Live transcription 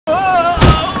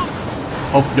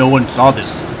Hope no one saw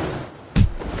this.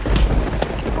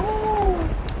 Oh!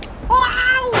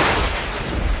 Wow!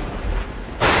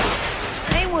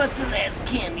 I want the last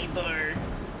candy bar.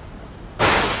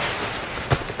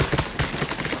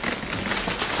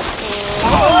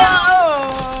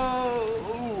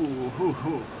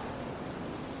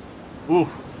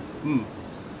 Ooh,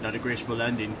 not a graceful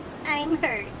landing. I'm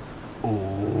hurt.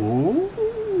 Oh.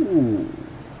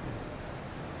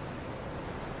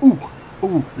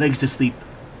 Ooh, legs asleep.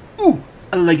 Ooh,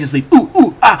 a leg asleep.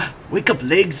 Ooh, wake up,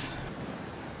 legs.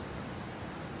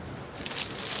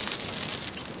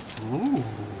 Ooh.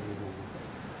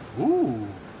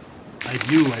 I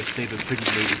knew I'd save a pretty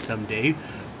lady someday.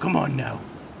 Come on now.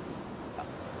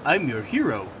 I'm your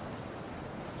hero.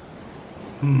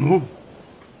 Ooh.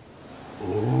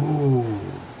 Oh.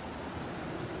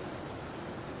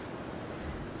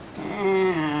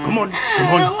 Come on.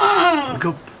 Wake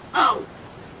up.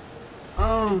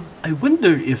 I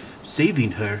wonder if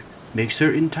saving her makes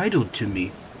her entitled to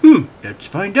me. Let's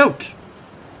find out.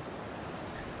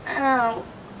 Oh.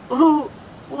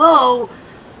 Whoa.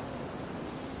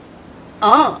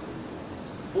 Oh.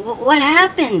 What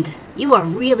happened? You are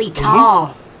really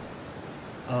tall.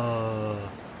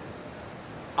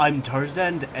 I'm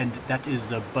Tarzan, and that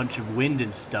is a bunch of wind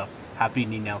and stuff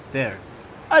happening out there.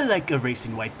 I like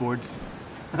erasing whiteboards.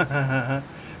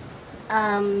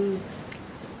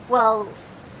 Well,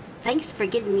 thanks for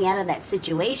getting me out of that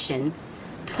situation.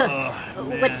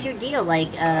 What's your deal?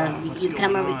 Like, you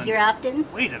come over here often?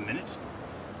 Wait a minute.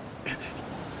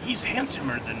 He's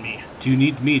handsomer than me. Do you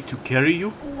need me to carry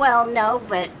you? Well, no,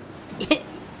 but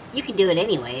you can do it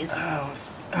anyways.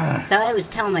 So I was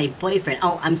telling my boyfriend,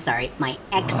 I'm sorry, my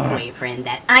ex-boyfriend,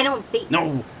 that I don't think...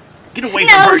 No! Get away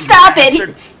from her, No, stop you it!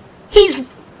 bastard. He's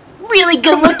really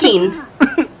good looking.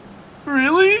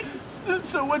 Really?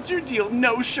 So what's your deal?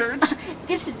 No shirt?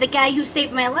 This is the guy who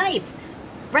saved my life,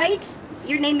 right?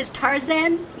 Your name is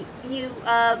Tarzan? You,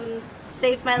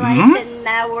 saved my life, and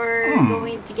now we're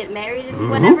going to get married and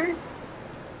whatever?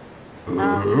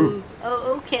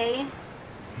 Okay.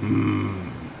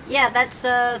 Yeah, that's,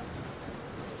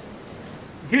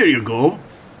 Here you go.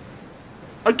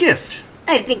 A gift.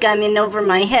 I think I'm in over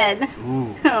my head.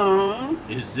 Ooh. Oh.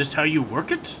 Is this how you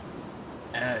work it?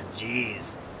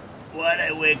 Jeez. Why'd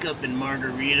I wake up in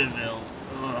Margaritaville?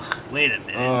 Ugh, wait a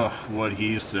minute. Ugh, what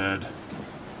he said.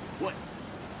 What?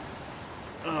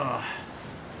 Ugh.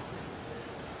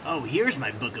 Oh, here's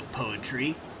my book of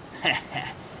poetry. Hey.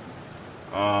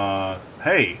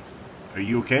 Are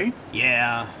you okay?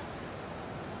 Yeah.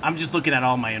 I'm just looking at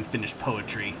all my unfinished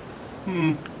poetry.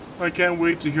 I can't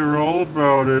wait to hear all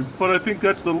about it, but I think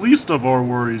that's the least of our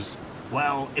worries.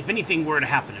 Well, if anything were to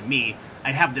happen to me,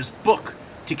 I'd have this book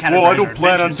to categorize Well, I don't our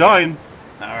plan on adventures. dying.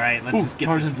 Alright, let's just get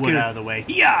Tarzan's this wood scared. out of the way.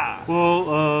 Yeah!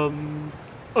 Well,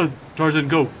 Tarzan,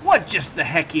 go. What just the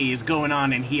hecky is going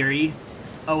on in here?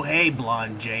 Oh, hey,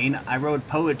 Blonde Jane. I wrote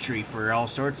poetry for all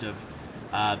sorts of,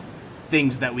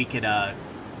 things that we could, A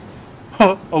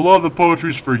lot of the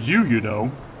poetry's for you, you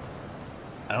know.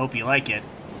 I hope you like it.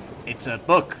 It's a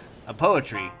book, a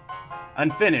poetry.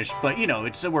 Unfinished, but, you know,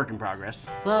 it's a work in progress.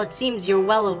 Well, it seems you're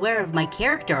well aware of my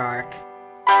character arc.